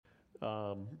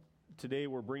Today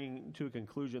we're bringing to a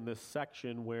conclusion this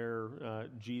section where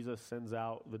Jesus sends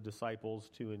out the disciples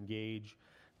to engage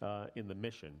in the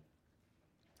mission.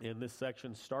 And this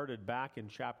section started back in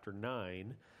chapter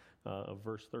 9 of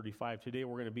verse 35. Today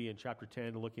we're going to be in chapter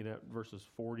 10 looking at verses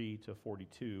 40 to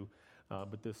 42.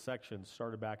 But this section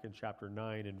started back in chapter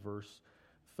 9 and verse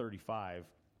 35.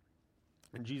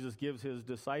 And Jesus gives his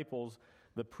disciples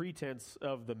the pretense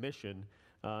of the mission.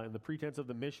 And the pretense of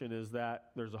the mission is that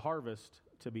there's a harvest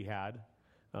to be had,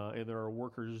 and there are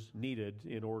workers needed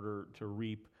in order to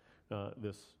reap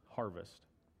this harvest.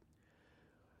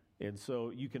 And so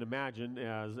you can imagine,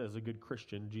 as a good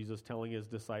Christian, Jesus telling his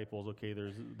disciples, okay,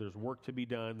 there's work to be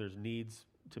done, there's needs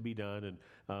to be done,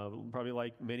 and probably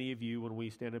like many of you, when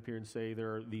we stand up here and say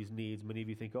there are these needs, many of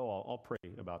you think, oh, I'll pray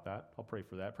about that, I'll pray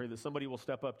for that, pray that somebody will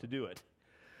step up to do it.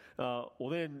 Well,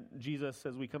 then Jesus,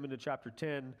 as we come into chapter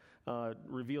 10,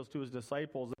 reveals to his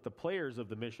disciples that the players of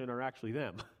the mission are actually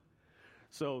them.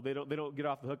 So they don't get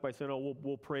off the hook by saying, oh,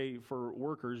 we'll pray for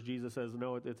workers. Jesus says,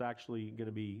 no, it's actually going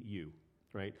to be you,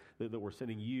 right? That we're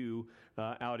sending you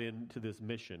out into this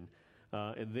mission.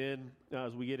 And then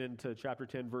as we get into chapter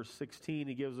 10, verse 16,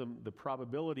 he gives them the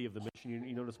probability of the mission.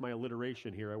 You notice my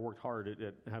alliteration here. I worked hard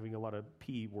at having a lot of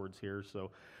P words here. So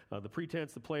the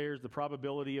pretense, the players, the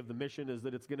probability of the mission is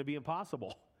that it's going to be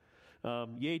impossible.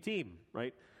 Yay team,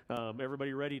 right?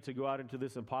 Everybody ready to go out into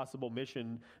this impossible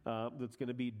mission that's going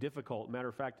to be difficult. Matter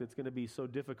of fact, it's going to be so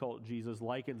difficult, Jesus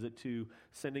likens it to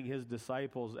sending his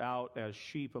disciples out as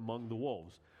sheep among the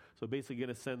wolves. So basically going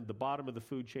to send the bottom of the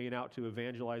food chain out to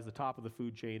evangelize the top of the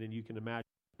food chain, and you can imagine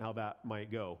how that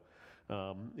might go.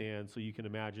 And so you can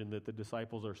imagine that the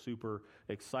disciples are super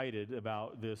excited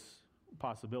about this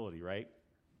possibility, right?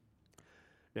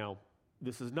 Now,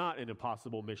 this is not an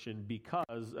impossible mission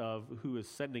because of who is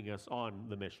sending us on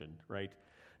the mission, right?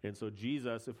 And so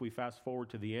Jesus, if we fast forward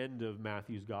to the end of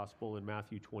Matthew's gospel in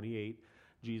Matthew 28,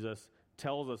 Jesus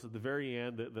tells us at the very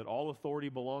end that all authority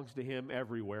belongs to him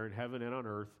everywhere in heaven and on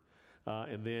earth.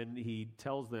 And then he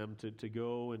tells them to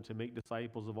go and to make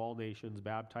disciples of all nations,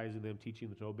 baptizing them, teaching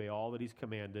them to obey all that he's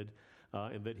commanded,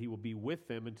 and that he will be with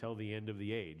them until the end of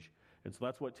the age. And so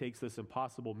that's what takes this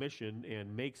impossible mission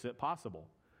and makes it possible,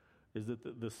 is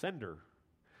that the sender,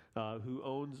 who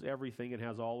owns everything and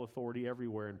has all authority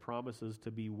everywhere and promises to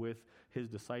be with his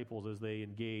disciples as they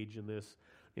engage in this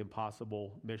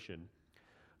impossible mission.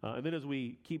 And then as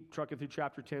we keep trucking through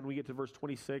chapter 10, we get to verse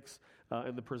 26,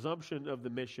 and the presumption of the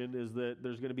mission is that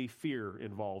there's going to be fear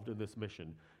involved in this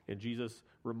mission. And Jesus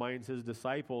reminds his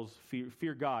disciples,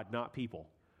 fear God, not people,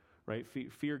 right?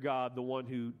 Fear God, the one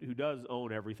who does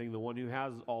own everything, the one who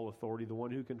has all authority, the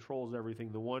one who controls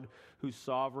everything, the one who's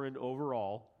sovereign over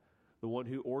all, the one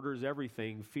who orders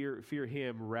everything. Fear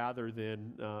him rather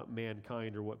than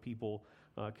mankind or what people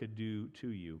could do to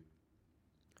you.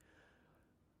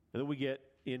 And then we get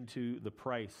into the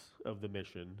price of the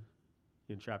mission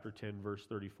in chapter 10, verse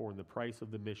 34. And the price of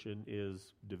the mission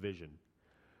is division.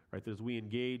 Right? As we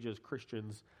engage as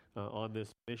Christians on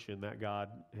this mission that God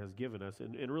has given us.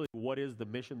 And really, what is the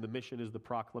mission? The mission is the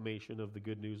proclamation of the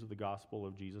good news of the gospel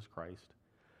of Jesus Christ.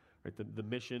 Right? The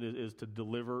mission is to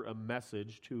deliver a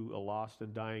message to a lost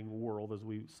and dying world, as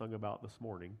we sung about this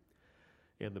morning.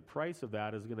 And the price of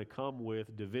that is going to come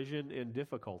with division and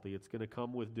difficulty. It's going to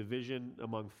come with division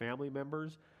among family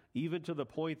members, even to the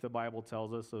point, the Bible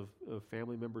tells us, of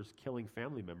family members killing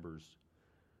family members,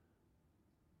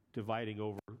 dividing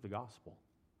over the gospel.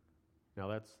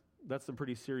 Now, that's some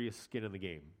pretty serious skin in the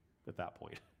game at that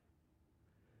point.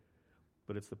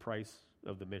 But it's the price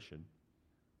of the mission.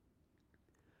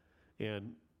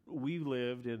 And we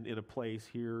lived in a place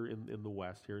here in the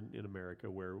West, here in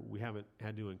America, where we haven't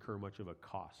had to incur much of a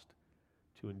cost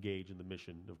to engage in the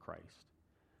mission of Christ.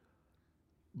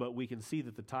 But we can see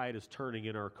that the tide is turning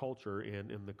in our culture,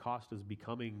 and the cost is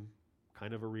becoming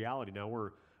kind of a reality. Now,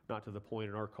 we're not to the point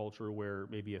in our culture where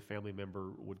maybe a family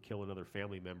member would kill another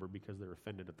family member because they're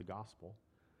offended at the gospel.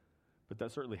 But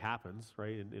that certainly happens,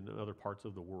 right, in other parts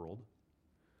of the world.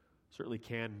 Certainly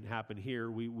can happen here.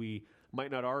 We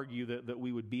might not argue that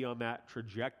we would be on that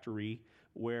trajectory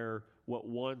where what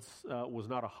once was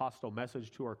not a hostile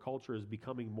message to our culture is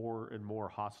becoming more and more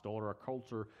hostile, or our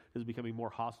culture is becoming more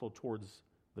hostile towards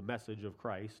the message of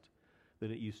Christ than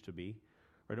it used to be.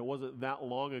 Right? It wasn't that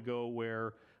long ago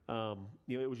where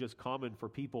it was just common for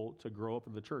people to grow up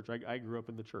in the church. I grew up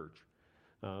in the church.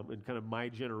 In kind of my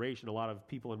generation, a lot of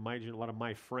people in a lot of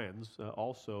my friends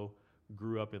also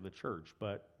grew up in the church,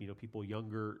 but people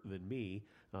younger than me,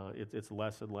 it's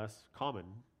less and less common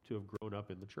to have grown up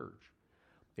in the church.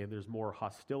 And there's more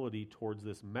hostility towards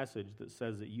this message that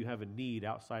says that you have a need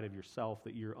outside of yourself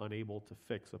that you're unable to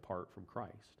fix apart from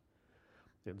Christ.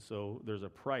 And so there's a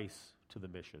price to the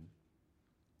mission.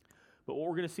 But what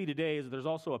we're going to see today is there's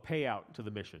also a payout to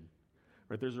the mission.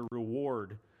 Right? There's a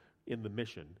reward in the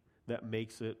mission that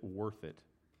makes it worth it.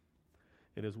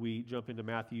 And as we jump into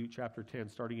Matthew chapter 10,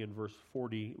 starting in verse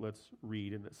 40, let's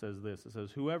read, and it says this. It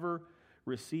says, "Whoever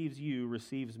receives you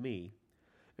receives me,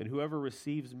 and whoever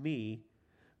receives me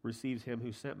receives him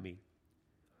who sent me.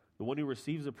 The one who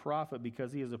receives a prophet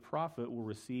because he is a prophet will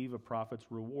receive a prophet's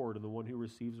reward, and the one who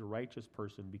receives a righteous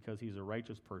person because he's a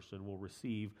righteous person will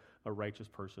receive a righteous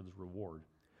person's reward.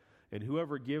 And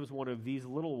whoever gives one of these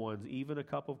little ones even a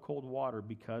cup of cold water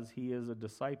because he is a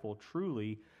disciple,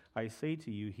 truly, I say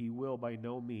to you, he will by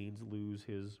no means lose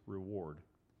his reward."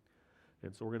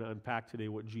 And so we're going to unpack today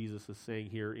what Jesus is saying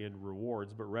here in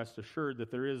rewards, but rest assured that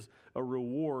there is a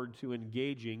reward to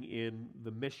engaging in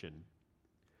the mission.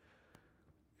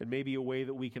 And maybe a way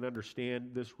that we can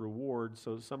understand this reward,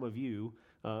 so some of you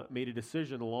made a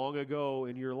decision long ago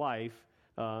in your life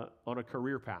on a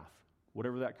career path,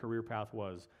 whatever that career path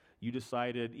was. You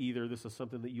decided either this is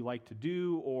something that you like to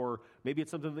do, or maybe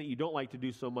it's something that you don't like to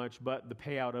do so much, but the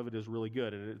payout of it is really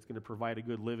good, and it's going to provide a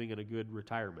good living and a good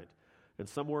retirement. And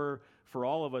somewhere for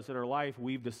all of us in our life,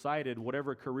 we've decided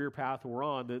whatever career path we're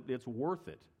on, that it's worth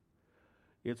it.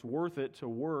 It's worth it to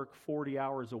work 40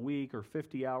 hours a week or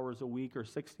 50 hours a week or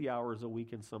 60 hours a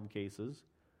week in some cases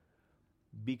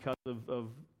because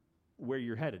of where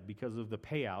you're headed, because of the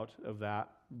payout of that,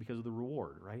 because of the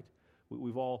reward, right?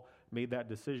 We've all made that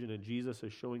decision, and Jesus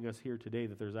is showing us here today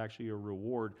that there's actually a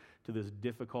reward to this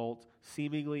difficult,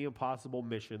 seemingly impossible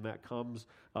mission that comes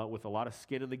with a lot of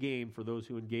skin in the game for those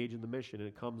who engage in the mission, and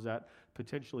it comes at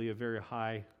potentially a very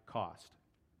high cost.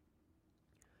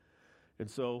 And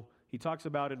so he talks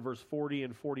about in verse 40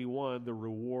 and 41 the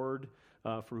reward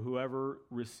for whoever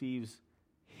receives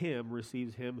him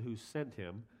who sent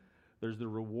him. There's the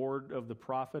reward of the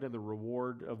prophet and the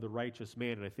reward of the righteous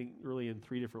man. And I think really in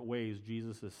three different ways,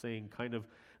 Jesus is saying kind of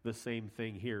the same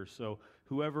thing here. So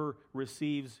whoever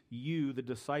receives you, the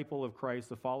disciple of Christ,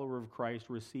 the follower of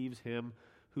Christ, receives him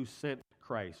who sent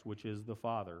Christ, which is the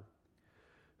Father.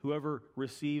 Whoever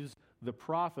receives the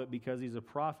prophet because he's a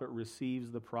prophet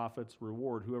receives the prophet's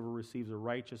reward. Whoever receives a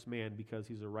righteous man because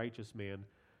he's a righteous man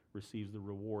receives the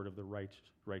reward of the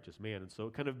righteous man. And so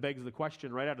it kind of begs the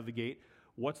question right out of the gate,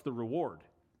 what's the reward,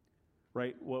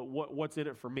 right? What's in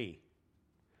it for me?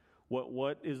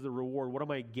 What is the reward? What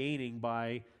am I gaining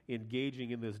by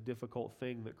engaging in this difficult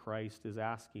thing that Christ is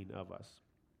asking of us?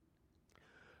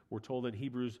 We're told in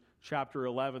Hebrews chapter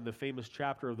 11, the famous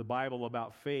chapter of the Bible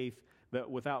about faith, that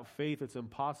without faith it's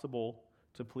impossible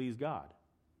to please God.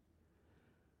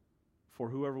 For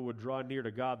whoever would draw near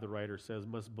to God, the writer says,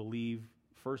 must believe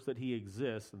first that he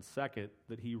exists, and second,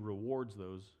 that he rewards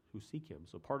those who seek him.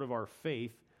 So part of our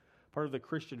faith, part of the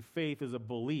Christian faith is a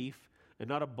belief, and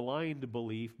not a blind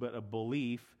belief, but a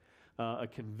belief, a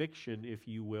conviction, if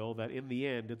you will, that in the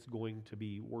end it's going to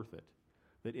be worth it.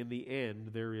 That in the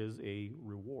end there is a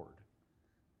reward,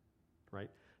 right?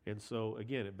 And so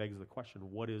again, it begs the question,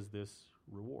 what is this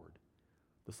reward?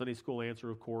 The Sunday school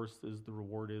answer, of course, is the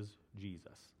reward is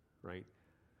Jesus, right?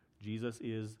 Jesus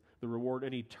is the reward,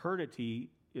 and eternity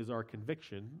is our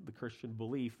conviction, the Christian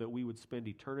belief that we would spend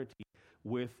eternity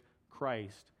with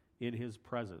Christ in his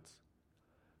presence.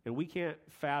 And we can't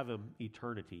fathom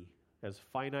eternity. As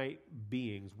finite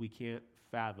beings, we can't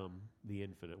fathom the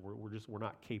infinite. We're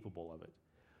not capable of it.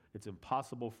 It's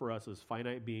impossible for us as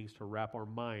finite beings to wrap our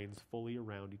minds fully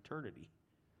around eternity.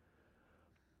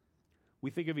 We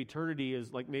think of eternity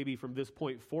as like maybe from this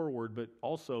point forward, but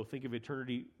also think of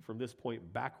eternity from this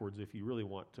point backwards if you really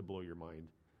want to blow your mind.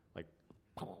 Like,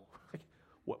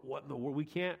 what in the world? We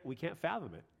can't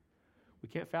fathom it. We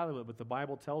can't fathom it, but the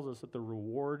Bible tells us that the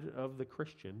reward of the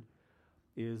Christian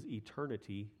is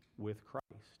eternity with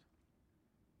Christ.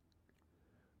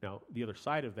 Now, the other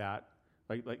side of that,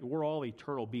 like we're all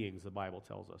eternal beings, the Bible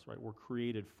tells us, right? We're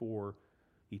created for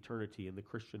eternity, and the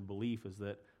Christian belief is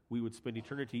that we would spend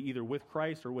eternity either with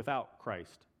Christ or without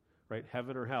Christ, right?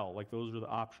 Heaven or hell, like those are the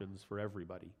options for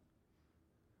everybody.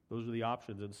 Those are the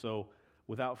options, and so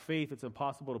without faith, it's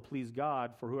impossible to please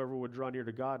God, for whoever would draw near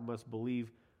to God must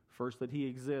believe first that he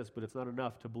exists, but it's not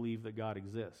enough to believe that God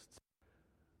exists.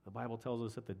 The Bible tells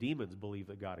us that the demons believe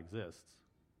that God exists.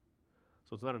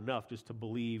 So it's not enough just to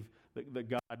believe that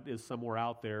God is somewhere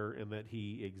out there and that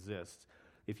he exists.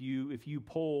 If you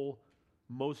poll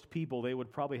most people, they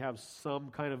would probably have some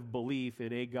kind of belief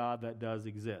in a God that does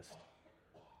exist.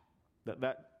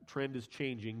 That trend is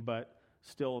changing, but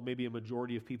still maybe a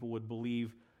majority of people would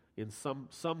believe in some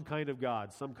kind of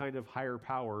God, some kind of higher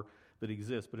power that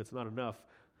exists, but it's not enough.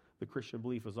 The Christian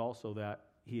belief is also that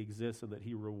he exists and that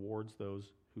he rewards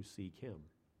those who seek him.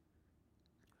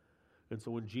 And so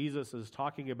when Jesus is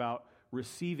talking about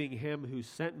receiving him who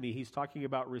sent me, he's talking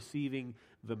about receiving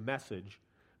the message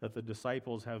that the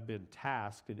disciples have been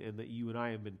tasked and that you and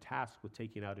I have been tasked with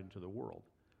taking out into the world.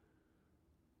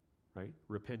 Right?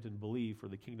 Repent and believe, for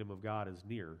the kingdom of God is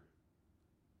near.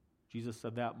 Jesus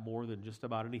said that more than just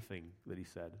about anything that he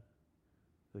said.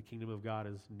 The kingdom of God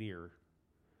is near.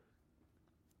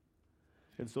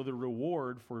 And so the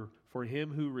reward for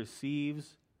him who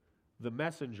receives the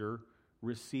messenger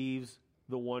receives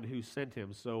the one who sent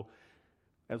him. So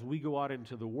as we go out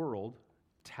into the world,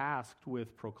 tasked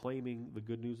with proclaiming the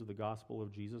good news of the gospel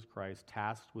of Jesus Christ,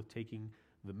 tasked with taking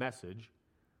the message,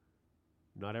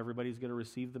 not everybody's going to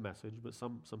receive the message, but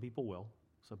some people will.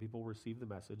 Some people receive the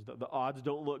message. The odds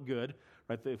don't look good,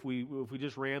 right? If we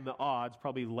just ran the odds,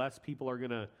 probably less people are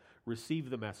going to receive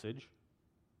the message.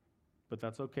 But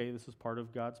that's okay. This is part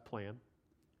of God's plan.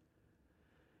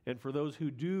 And for those who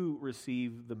do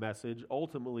receive the message,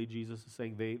 ultimately Jesus is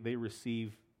saying they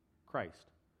receive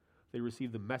Christ. They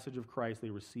receive the message of Christ. They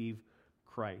receive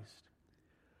Christ.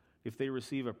 If they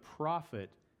receive a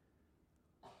prophet,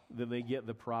 then they get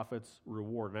the prophet's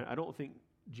reward. And I don't think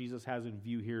Jesus has in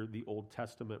view here the Old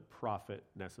Testament prophet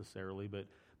necessarily, but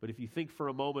if you think for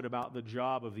a moment about the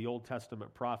job of the Old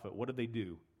Testament prophet, what did they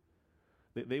do?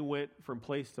 They went from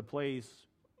place to place,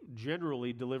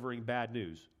 generally delivering bad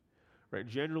news, right?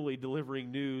 Generally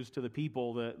delivering news to the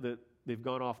people that they've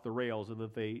gone off the rails and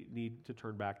that they need to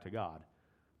turn back to God.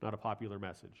 Not a popular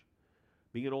message.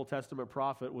 Being an Old Testament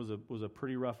prophet was a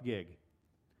pretty rough gig.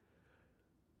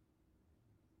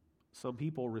 Some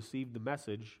people received the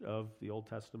message of the Old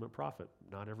Testament prophet.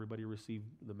 Not everybody received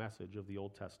the message of the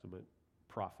Old Testament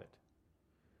prophet.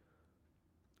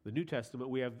 The New Testament,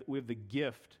 we have the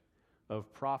gift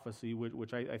of prophecy,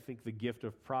 which I think the gift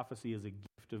of prophecy is a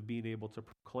gift of being able to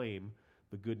proclaim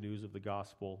the good news of the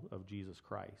gospel of Jesus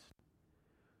Christ.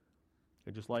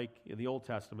 And just like in the Old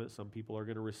Testament, some people are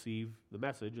going to receive the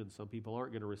message and some people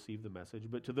aren't going to receive the message.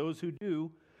 But to those who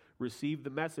do receive the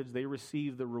message, they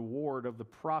receive the reward of the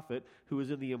prophet who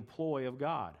is in the employ of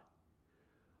God.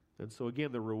 And so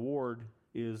again, the reward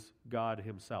is God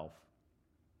himself.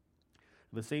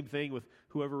 And the same thing with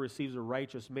whoever receives a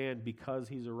righteous man, because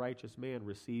he's a righteous man,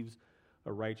 receives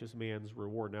a righteous man's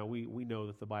reward. Now, we know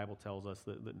that the Bible tells us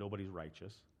that nobody's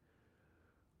righteous.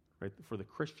 Right? For the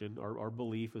Christian, our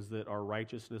belief is that our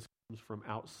righteousness comes from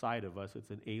outside of us. It's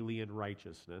an alien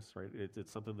righteousness, right?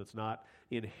 It's something that's not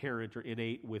inherent or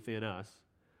innate within us.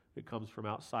 It comes from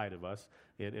outside of us.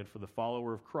 And for the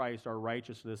follower of Christ, our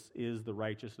righteousness is the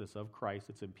righteousness of Christ.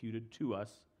 It's imputed to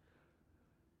us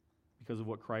because of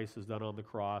what Christ has done on the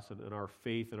cross, and our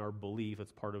faith and our belief.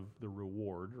 It's part of the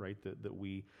reward, right, that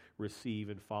we receive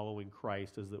in following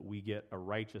Christ, is that we get a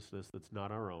righteousness that's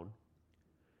not our own.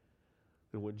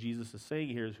 And what Jesus is saying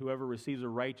here is whoever receives a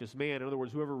righteous man, in other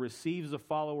words, whoever receives a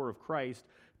follower of Christ,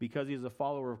 because he is a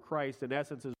follower of Christ, in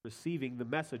essence is receiving the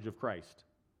message of Christ.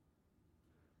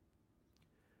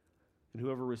 And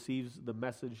whoever receives the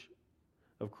message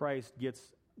of Christ gets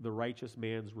the righteous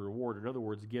man's reward. In other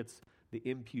words, gets the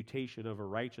imputation of a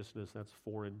righteousness that's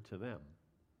foreign to them.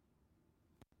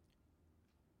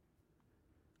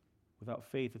 Without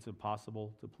faith, it's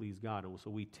impossible to please God. And so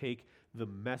we take the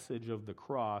message of the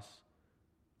cross,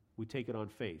 we take it on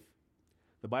faith.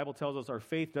 The Bible tells us our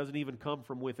faith doesn't even come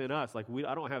from within us. Like,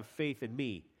 I don't have faith in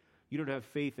me. You don't have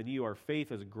faith in you. Our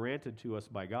faith is granted to us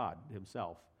by God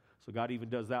himself. So God even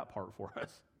does that part for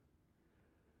us.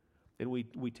 And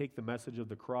we take the message of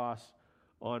the cross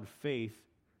on faith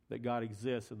that God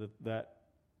exists and that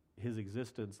his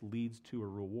existence leads to a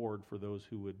reward for those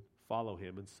who would follow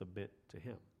him and submit to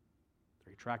him. Are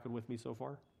you tracking with me so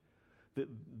far?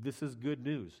 This is good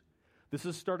news. This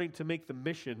is starting to make the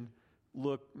mission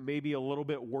look maybe a little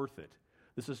bit worth it.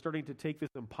 This is starting to take this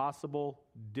impossible,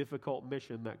 difficult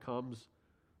mission that comes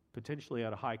potentially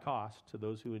at a high cost to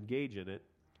those who engage in it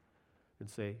and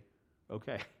say,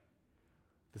 okay,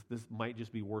 this might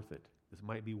just be worth it. This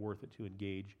might be worth it to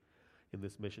engage in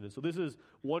this mission. And so this is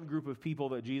one group of people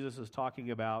that Jesus is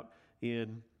talking about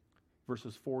in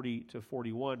verses 40 to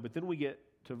 41. But then we get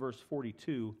to verse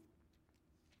 42,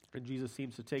 and Jesus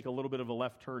seems to take a little bit of a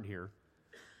left turn here.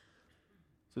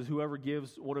 It says, whoever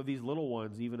gives one of these little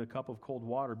ones even a cup of cold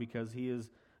water because he is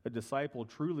a disciple,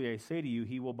 truly I say to you,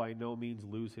 he will by no means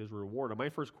lose his reward. And my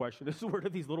first question is, where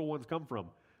did these little ones come from?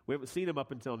 We haven't seen them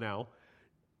up until now.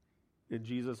 And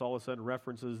Jesus all of a sudden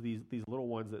references these little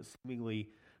ones that seemingly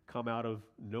come out of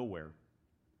nowhere.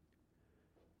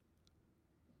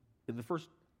 In the first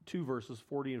two verses,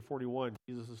 40 and 41,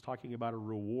 Jesus is talking about a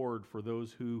reward for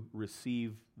those who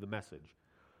receive the message.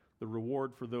 The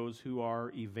reward for those who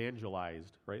are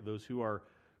evangelized, right? Those who are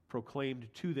proclaimed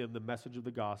to them the message of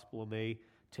the gospel, and they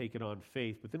take it on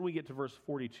faith. But then we get to verse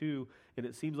 42, and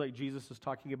it seems like Jesus is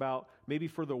talking about maybe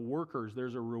for the workers,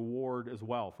 there's a reward as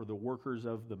well, for the workers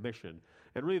of the mission.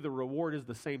 And really the reward is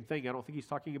the same thing. I don't think he's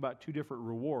talking about two different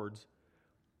rewards.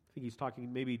 I think he's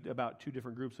talking maybe about two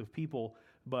different groups of people,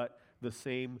 but the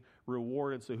same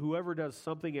reward. And so whoever does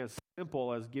something as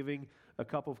simple as giving a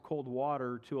cup of cold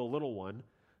water to a little one,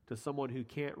 to someone who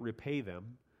can't repay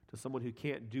them, to someone who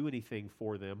can't do anything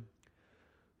for them,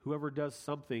 whoever does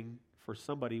something for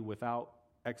somebody without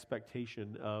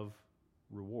expectation of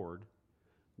reward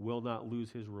will not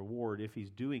lose his reward if he's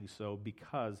doing so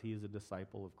because he is a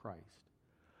disciple of Christ.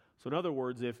 So in other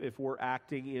words, if we're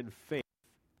acting in faith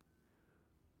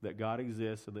that God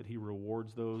exists and that he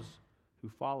rewards those who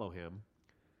follow him,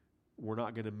 we're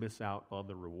not going to miss out on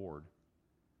the reward.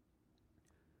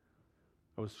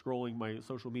 I was scrolling my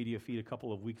social media feed a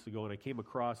couple of weeks ago, and I came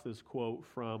across this quote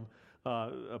from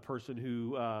a person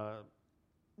who,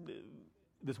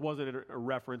 this wasn't a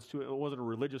reference to it wasn't a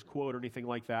religious quote or anything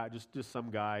like that, just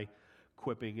some guy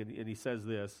quipping, and he says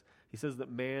this. He says that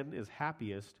man is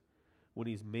happiest when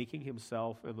he's making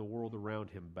himself and the world around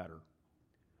him better.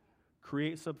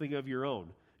 Create something of your own.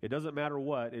 It doesn't matter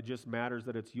what, it just matters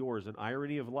that it's yours. An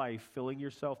irony of life, filling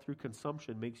yourself through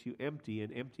consumption makes you empty,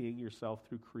 and emptying yourself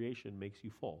through creation makes you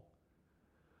full.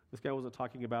 This guy wasn't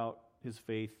talking about his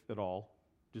faith at all,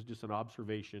 just an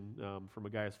observation from a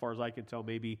guy, as far as I can tell,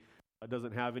 maybe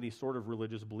doesn't have any sort of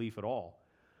religious belief at all.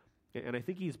 And I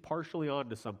think he's partially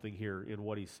onto something here in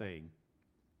what he's saying.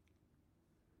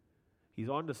 He's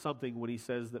onto something when he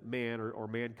says that man or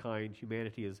mankind,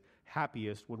 humanity, is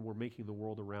happiest when we're making the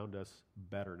world around us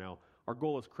better. Now, our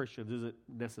goal as Christians isn't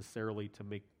necessarily to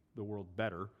make the world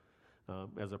better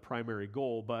as a primary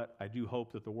goal, but I do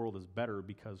hope that the world is better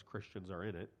because Christians are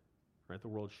in it. Right? The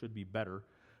world should be better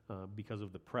because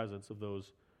of the presence of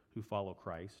those who follow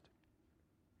Christ.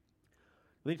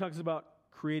 Then he talks about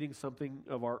creating something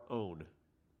of our own.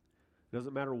 It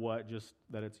doesn't matter what, just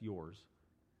that it's yours.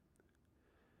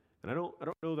 And I don't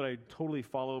know that I totally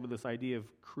follow him in this idea of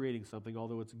creating something,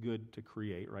 although it's good to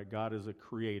create, right? God is a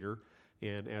creator,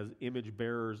 and as image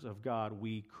bearers of God,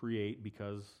 we create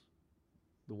because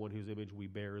the one whose image we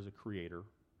bear is a creator,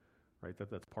 right?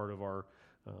 That's part of our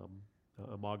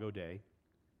Imago Dei.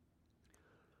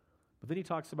 But then he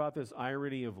talks about this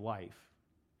irony of life,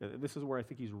 and this is where I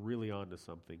think he's really onto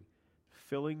something.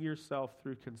 Filling yourself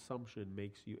through consumption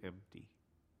makes you empty.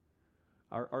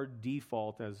 Our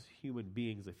default as human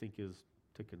beings, I think, is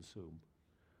to consume,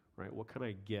 right? What can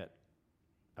I get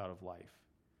out of life?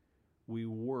 We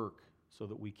work so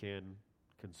that we can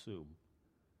consume.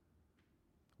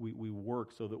 We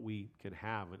work so that we can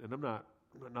have. And I'm not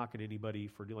knocking anybody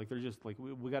for doing, like, there's just, like,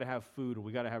 we got to have food, and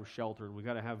we got to have shelter, and we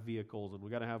got to have vehicles, and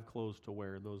we got to have clothes to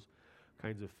wear, and those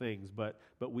kinds of things. But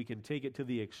we can take it to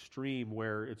the extreme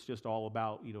where it's just all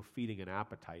about, feeding an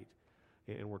appetite.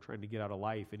 And we're trying to get out of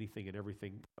life anything and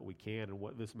everything that we can. And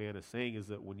what this man is saying is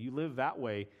that when you live that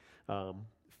way,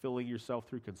 filling yourself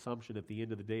through consumption, at the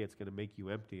end of the day, it's going to make you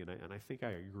empty. And I think I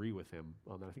agree with him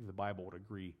on that. I think the Bible would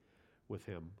agree with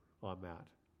him on that.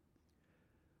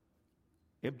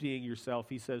 Emptying yourself,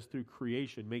 he says, through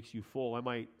creation makes you full. I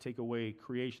might take away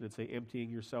creation and say emptying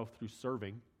yourself through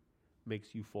serving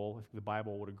makes you full. I think the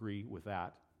Bible would agree with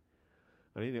that.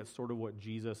 I think that's sort of what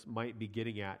Jesus might be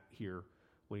getting at here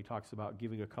when he talks about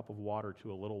giving a cup of water to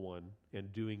a little one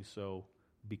and doing so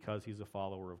because he's a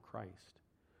follower of Christ,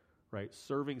 right?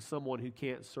 Serving someone who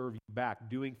can't serve you back,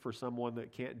 doing for someone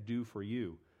that can't do for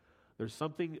you. There's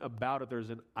something about it, there's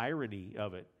an irony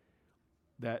of it,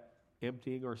 that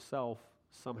emptying ourselves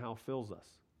somehow fills us.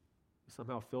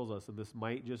 And this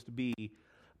might just be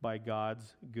by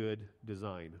God's good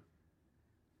design.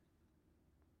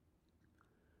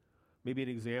 Maybe an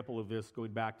example of this,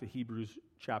 going back to Hebrews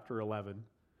chapter 11,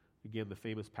 again, the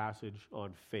famous passage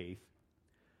on faith.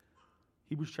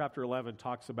 Hebrews chapter 11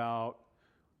 talks about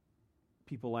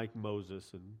people like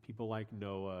Moses and people like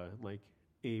Noah, like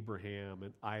Abraham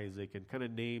and Isaac, and kind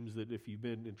of names that if you've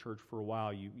been in church for a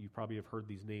while, you probably have heard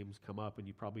these names come up, and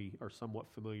you probably are somewhat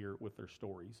familiar with their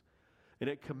stories. And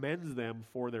it commends them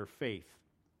for their faith.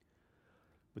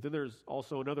 But then there's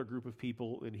also another group of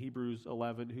people in Hebrews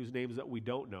 11 whose names that we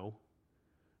don't know,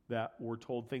 that we're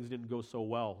told things didn't go so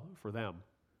well for them.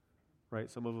 Right?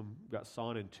 Some of them got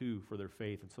sawn in two for their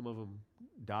faith, and some of them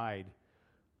died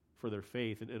for their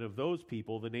faith. And of those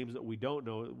people, the names that we don't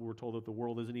know, we're told that the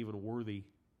world isn't even worthy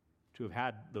to have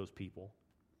had those people.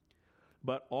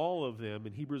 But all of them,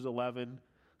 in Hebrews 11,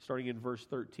 starting in verse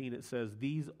 13, it says,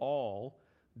 "These all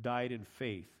died in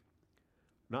faith,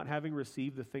 not having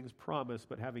received the things promised,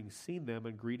 but having seen them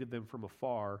and greeted them from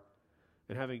afar,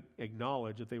 and having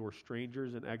acknowledged that they were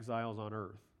strangers and exiles on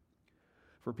earth.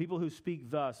 For people who speak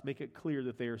thus make it clear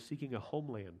that they are seeking a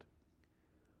homeland.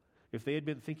 If they had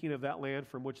been thinking of that land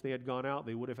from which they had gone out,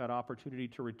 they would have had opportunity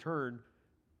to return.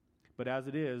 But as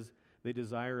it is, they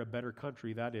desire a better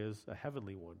country, that is, a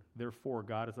heavenly one. Therefore,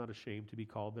 God is not ashamed to be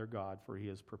called their God, for he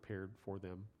has prepared for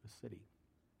them a city.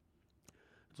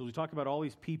 So we talk about all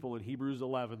these people in Hebrews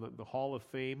 11, the hall of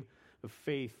fame of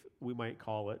faith, we might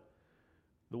call it.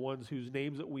 The ones whose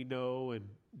names that we know and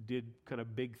did kind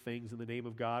of big things in the name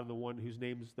of God, and the one whose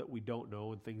names that we don't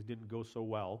know and things didn't go so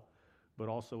well, but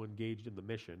also engaged in the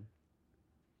mission.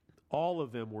 All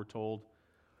of them, we're told,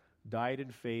 died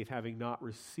in faith, having not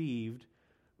received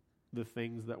the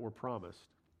things that were promised.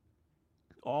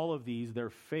 All of these, their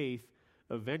faith,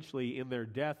 eventually in their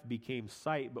death became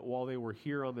sight, but while they were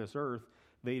here on this earth,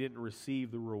 they didn't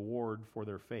receive the reward for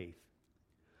their faith.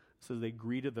 It says they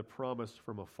greeted the promise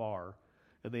from afar,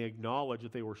 and they acknowledged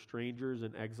that they were strangers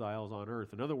and exiles on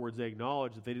earth. In other words, they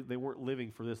acknowledged that they weren't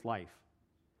living for this life.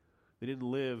 They didn't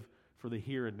live for the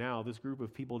here and now. This group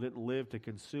of people didn't live to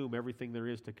consume everything there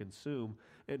is to consume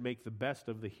and make the best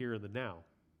of the here and the now.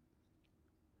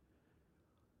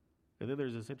 And then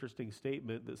there's this interesting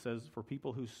statement that says, for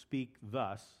people who speak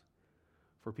thus,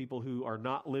 for people who are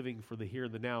not living for the here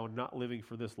and the now, and not living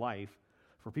for this life,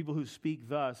 for people who speak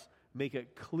thus, make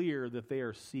it clear that they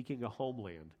are seeking a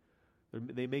homeland.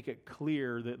 They make it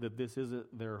clear that this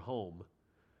isn't their home.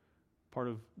 Part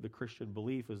of the Christian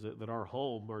belief is that our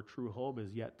home, our true home,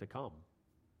 is yet to come.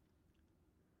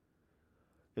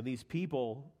 And these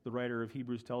people, the writer of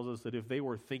Hebrews tells us that if they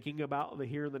were thinking about the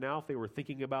here and the now, if they were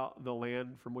thinking about the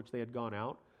land from which they had gone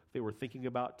out, if they were thinking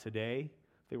about today,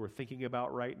 if they were thinking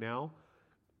about right now,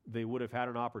 they would have had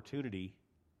an opportunity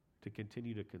to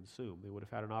continue to consume. They would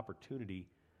have had an opportunity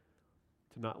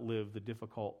to not live the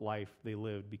difficult life they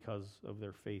lived because of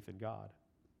their faith in God.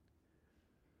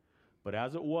 But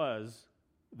as it was,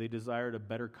 they desired a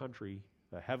better country,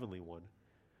 a heavenly one.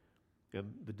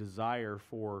 And the desire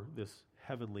for this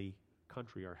heavenly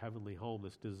country, our heavenly home,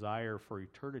 this desire for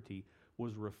eternity,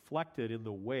 was reflected in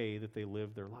the way that they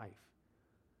lived their life.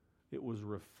 It was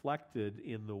reflected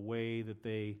in the way that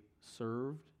they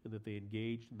served and that they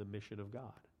engaged in the mission of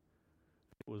God.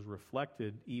 It was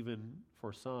reflected even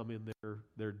for some in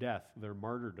their death, their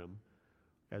martyrdom,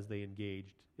 as they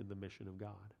engaged in the mission of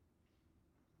God.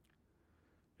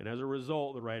 And as a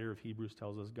result, the writer of Hebrews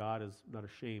tells us God is not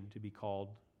ashamed to be called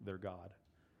their God,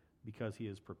 because he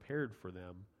has prepared for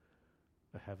them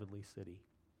a heavenly city.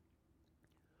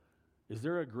 Is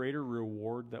there a greater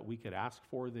reward that we could ask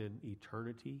for than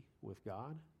eternity with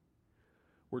God?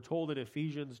 We're told in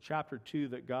Ephesians chapter 2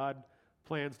 that God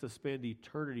plans to spend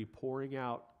eternity pouring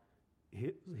out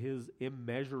his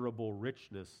immeasurable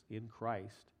richness in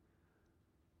Christ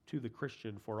to the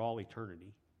Christian for all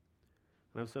eternity.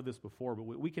 And I've said this before, but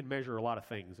we can measure a lot of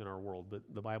things in our world, but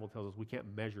the Bible tells us we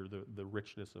can't measure the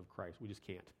richness of Christ. We just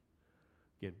can't.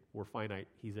 Again, we're finite.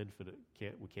 He's infinite.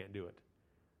 We can't do it.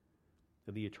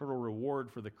 And the eternal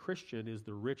reward for the Christian is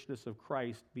the richness of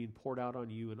Christ being poured out on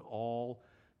you in all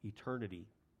eternity.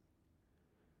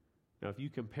 Now, if you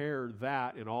compare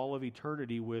that in all of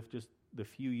eternity with just the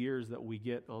few years that we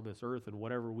get on this earth and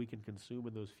whatever we can consume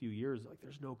in those few years, like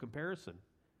there's no comparison.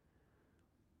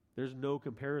 There's no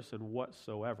comparison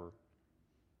whatsoever.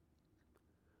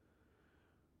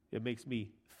 It makes me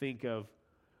think of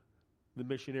the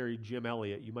missionary Jim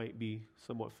Elliot. You might be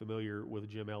somewhat familiar with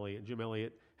Jim Elliot. Jim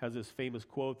Elliot has this famous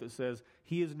quote that says,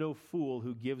 "He is no fool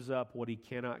who gives up what he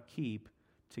cannot keep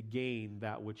to gain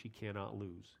that which he cannot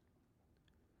lose."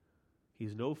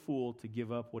 He's no fool to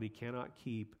give up what he cannot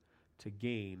keep to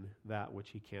gain that which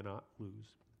he cannot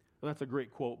lose. And that's a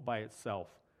great quote by itself.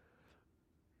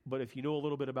 But if you know a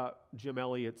little bit about Jim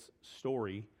Elliot's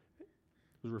story, I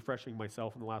was refreshing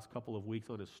myself in the last couple of weeks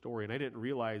on his story, and I didn't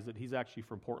realize that he's actually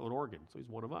from Portland, Oregon, so he's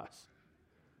one of us.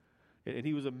 And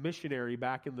he was a missionary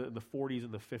back in the 40s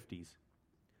and the 50s,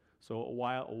 so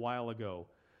a while ago.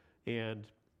 And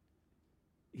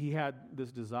he had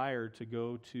this desire to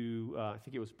go to, I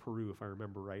think it was Peru, if I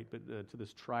remember right, but to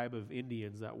this tribe of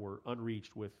Indians that were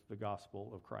unreached with the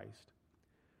gospel of Christ.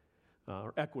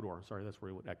 Or Ecuador, sorry, that's where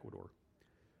he went, Ecuador.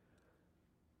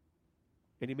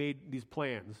 And he made these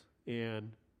plans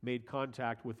and made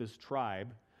contact with this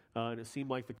tribe. And it seemed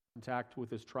like the contact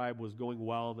with this tribe was going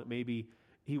well, that maybe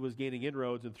he was gaining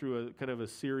inroads, and through a kind of a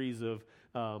series of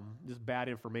just bad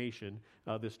information,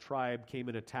 this tribe came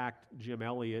and attacked Jim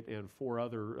Elliot and 4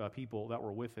 other people that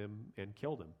were with him and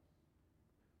killed him.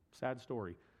 Sad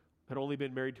story. Had only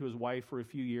been married to his wife for a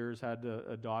few years, had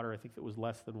a daughter, I think that was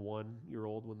less than 1 year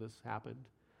old when this happened.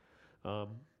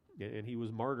 and he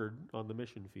was martyred on the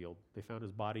mission field. They found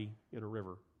his body in a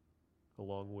river,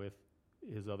 along with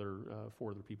his other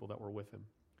 4 other people that were with him.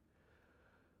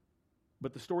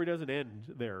 But the story doesn't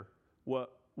end there.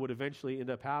 What would eventually end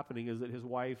up happening is that his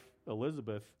wife,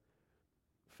 Elizabeth,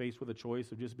 faced with a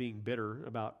choice of just being bitter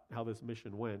about how this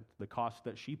mission went, the cost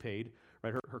that she paid,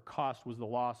 right? Her cost was the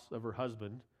loss of her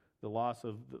husband, the loss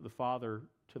of the father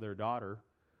to their daughter.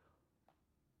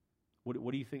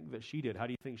 What do you think that she did? How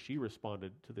do you think she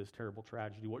responded to this terrible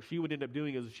tragedy? What she would end up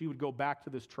doing is she would go back to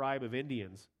this tribe of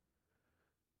Indians,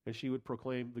 and she would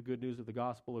proclaim the good news of the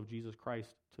gospel of Jesus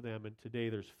Christ to them. And today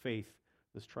there's faith,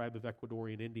 this tribe of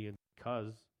Ecuadorian Indians,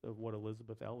 because of what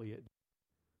Elizabeth Elliot did.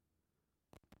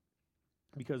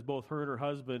 Because both her and her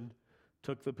husband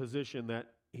took the position that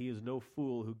he is no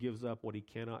fool who gives up what he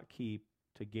cannot keep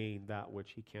to gain that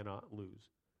which he cannot lose.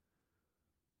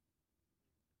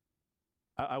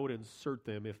 I would insert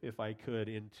them, if I could,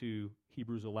 into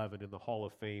Hebrews 11 in the Hall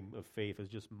of Fame of faith as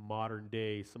just modern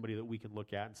day, somebody that we can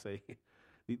look at and say,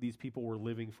 these people were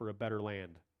living for a better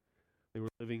land. They were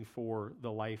living for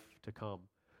the life to come.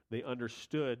 They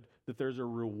understood that there's a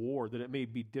reward, that it may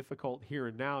be difficult here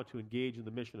and now to engage in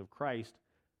the mission of Christ,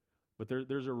 but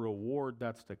there's a reward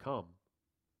that's to come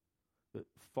that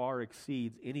far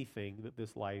exceeds anything that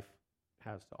this life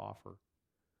has to offer.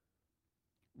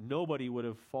 Nobody would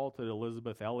have faulted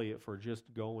Elizabeth Elliot for just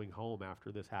going home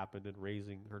after this happened and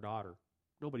raising her daughter.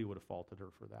 Nobody would have faulted her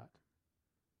for that.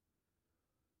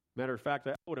 Matter of fact,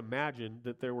 I would imagine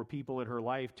that there were people in her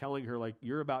life telling her, like,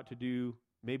 you're about to do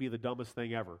maybe the dumbest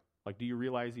thing ever. Like, do you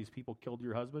realize these people killed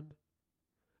your husband?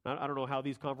 I don't know how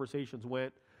these conversations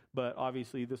went, but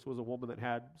obviously this was a woman that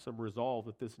had some resolve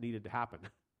that this needed to happen.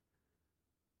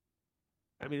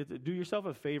 I mean, do yourself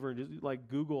a favor and just like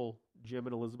Google Jim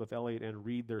and Elizabeth Elliot and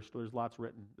read their stories. There's lots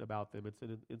written about them. It's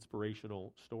an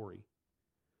inspirational story.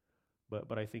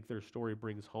 But I think their story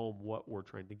brings home what we're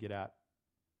trying to get at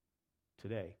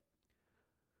today.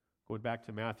 Going back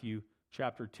to Matthew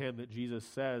chapter 10, that Jesus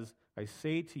says, I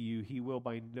say to you, he will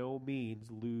by no means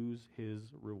lose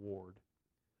his reward.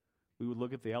 We would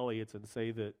look at the Elliots and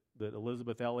say that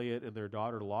Elizabeth Elliot and their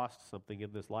daughter lost something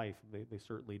in this life, and they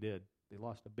certainly did. They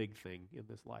lost a big thing in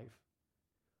this life.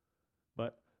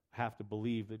 But I have to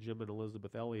believe that Jim and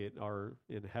Elizabeth Elliot are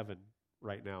in heaven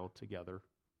right now together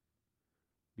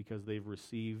because they've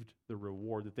received the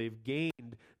reward, that they've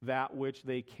gained that which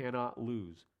they cannot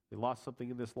lose. They lost something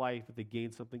in this life, but they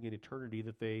gained something in eternity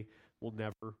that they will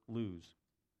never lose.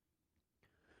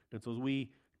 And so as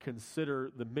we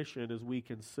consider the mission, as we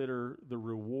consider the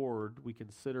reward, we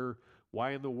consider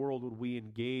why in the world would we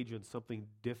engage in something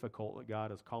difficult that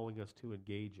God is calling us to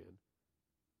engage in?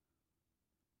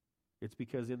 It's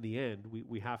because in the end,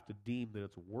 we have to deem that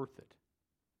it's worth it.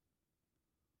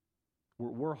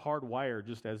 We're hardwired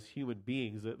just as human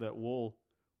beings that we'll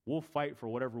fight for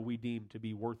whatever we deem to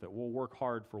be worth it. We'll work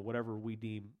hard for whatever we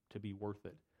deem to be worth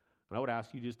it. And I would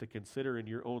ask you just to consider in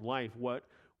your own life what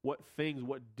things,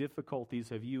 what difficulties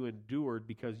have you endured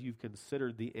because you've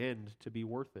considered the end to be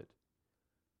worth it?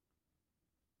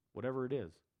 Whatever it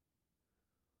is.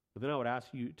 But then I would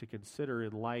ask you to consider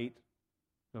in light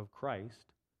of Christ,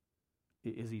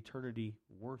 is eternity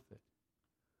worth it?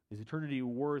 Is eternity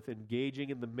worth engaging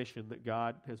in the mission that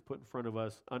God has put in front of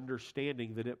us,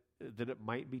 understanding that it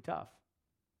might be tough?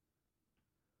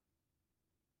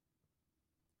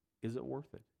 Is it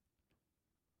worth it?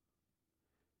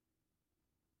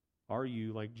 Are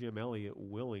you, like Jim Elliot,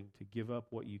 willing to give up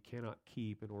what you cannot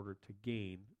keep in order to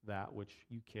gain that which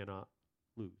you cannot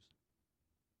lose?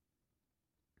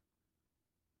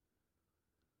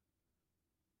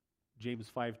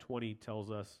 James 5:20 tells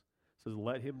us, says,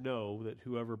 let him know that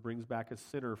whoever brings back a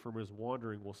sinner from his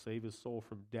wandering will save his soul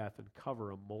from death and cover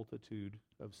a multitude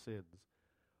of sins.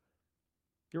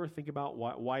 You ever think about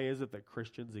why is it that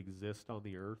Christians exist on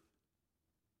the earth?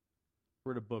 I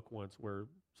read a book once where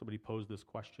somebody posed this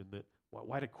question, that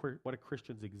why do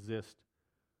Christians exist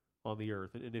on the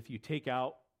earth? And if you take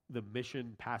out the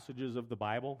mission passages of the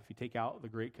Bible, if you take out the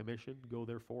Great Commission, go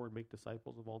therefore and make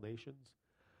disciples of all nations,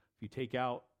 if you take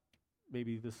out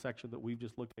maybe this section that we've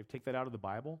just looked at, take that out of the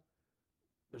Bible,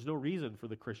 there's no reason for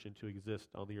the Christian to exist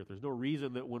on the earth. There's no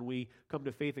reason that when we come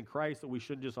to faith in Christ that we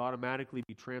shouldn't just automatically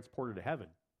be transported to heaven.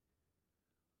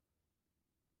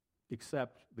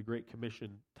 Except the Great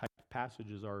Commission type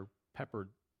passages are peppered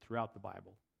throughout the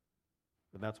Bible.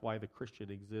 And that's why the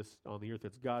Christian exists on the earth.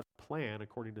 It's God's plan,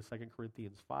 according to 2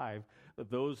 Corinthians 5,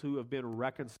 that those who have been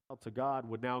reconciled to God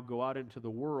would now go out into the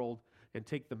world and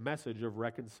take the message of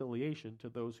reconciliation to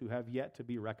those who have yet to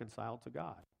be reconciled to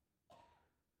God.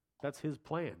 That's his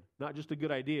plan. Not just a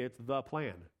good idea, it's the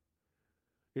plan.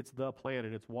 It's the plan,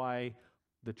 and it's why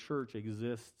the church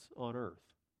exists on earth.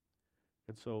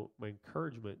 And so my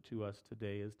encouragement to us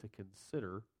today is to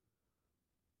consider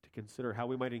how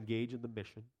we might engage in the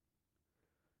mission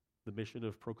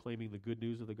of proclaiming the good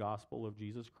news of the gospel of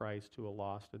Jesus Christ to a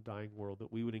lost and dying world,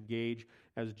 that we would engage,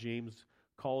 as James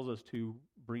calls us to,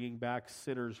 bringing back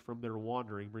sinners from their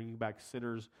wandering, bringing back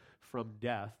sinners from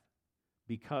death,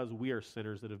 because we are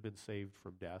sinners that have been saved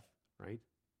from death, right?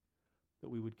 That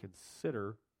we would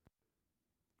consider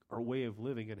our way of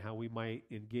living and how we might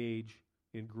engage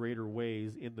in greater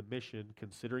ways in the mission,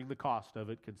 considering the cost of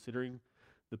it, considering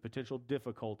the potential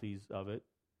difficulties of it,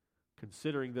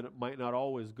 considering that it might not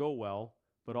always go well,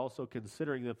 but also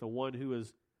considering that the one who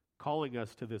is calling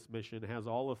us to this mission has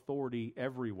all authority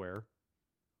everywhere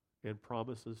and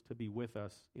promises to be with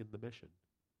us in the mission.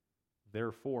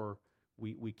 Therefore,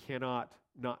 we cannot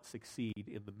not succeed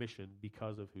in the mission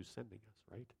because of who's sending us,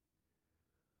 right?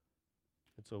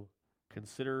 And so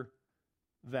consider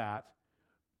that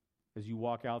as you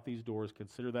walk out these doors.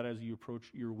 Consider that as you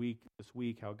approach your week this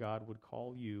week, how God would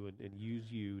call you and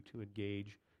use you to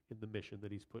engage in the mission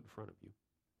that he's put in front of you.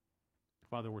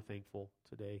 Father, we're thankful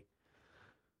today.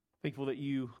 Thankful that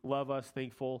you love us.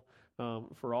 Thankful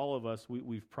for all of us.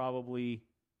 We've probably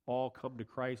all come to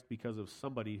Christ because of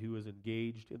somebody who is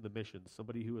engaged in the mission,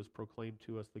 somebody who has proclaimed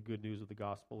to us the good news of the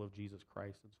gospel of Jesus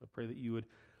Christ. And so I pray that you would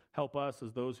help us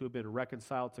as those who have been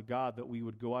reconciled to God, that we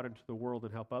would go out into the world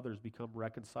and help others become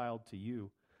reconciled to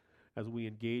you as we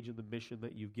engage in the mission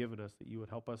that you've given us, that you would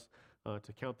help us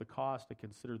to count the cost, to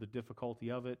consider the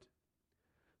difficulty of it,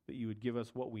 that you would give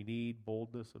us what we need,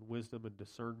 boldness and wisdom and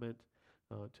discernment,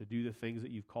 to do the things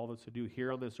that you've called us to do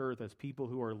here on this earth as people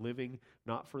who are living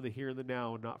not for the here and the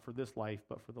now, not for this life,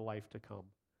 but for the life to come.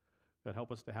 God,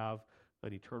 help us to have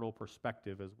an eternal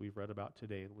perspective as we've read about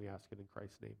today, and we ask it in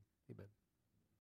Christ's name. Amen.